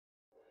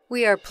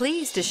We are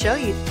pleased to show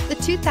you the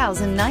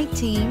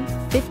 2019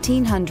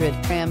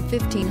 1500. Ram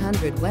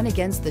 1500 went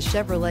against the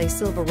Chevrolet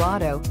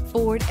Silverado,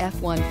 Ford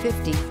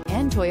F-150,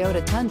 and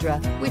Toyota Tundra,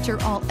 which are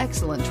all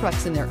excellent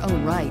trucks in their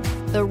own right.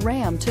 The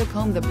Ram took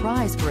home the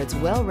prize for its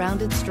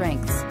well-rounded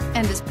strengths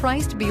and is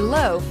priced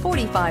below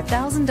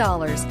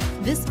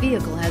 $45,000. This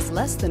vehicle has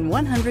less than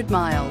 100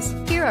 miles.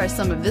 Here are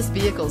some of this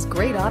vehicle's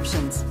great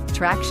options: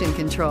 traction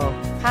control,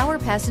 power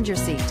passenger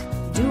seat,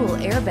 dual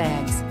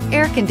airbags,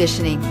 air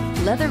conditioning,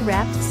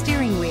 leather-wrapped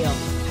steering wheel,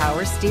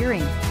 power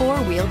steering,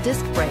 four-wheel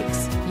disc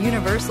brakes,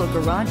 universal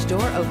garage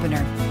door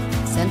opener,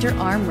 center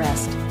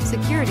armrest,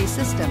 security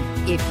system.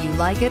 If you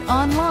like it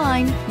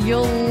online,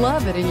 you'll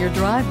love it in your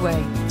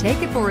driveway.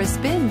 Take it for a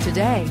spin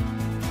today.